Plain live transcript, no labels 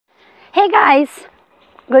Hey guys,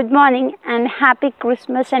 good morning and happy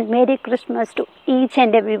Christmas and Merry Christmas to each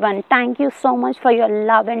and everyone. Thank you so much for your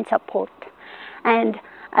love and support. And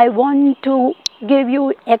I want to give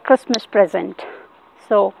you a Christmas present.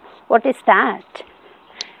 So, what is that?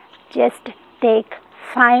 Just take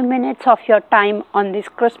 5 minutes of your time on this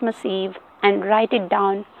Christmas Eve and write it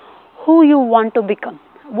down who you want to become,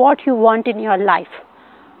 what you want in your life,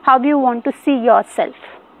 how you want to see yourself.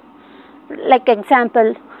 Like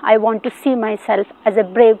example, I want to see myself as a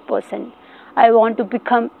brave person. I want to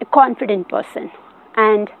become a confident person.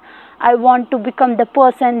 And I want to become the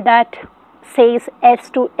person that says yes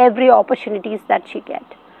to every opportunities that she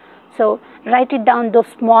gets. So write it down, those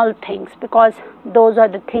small things, because those are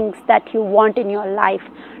the things that you want in your life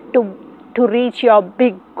to reach your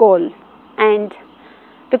big goal. And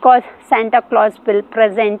because Santa Claus will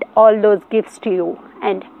present all those gifts to you.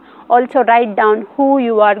 And also write down who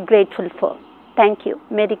you are grateful for. Thank you.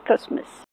 Merry Christmas.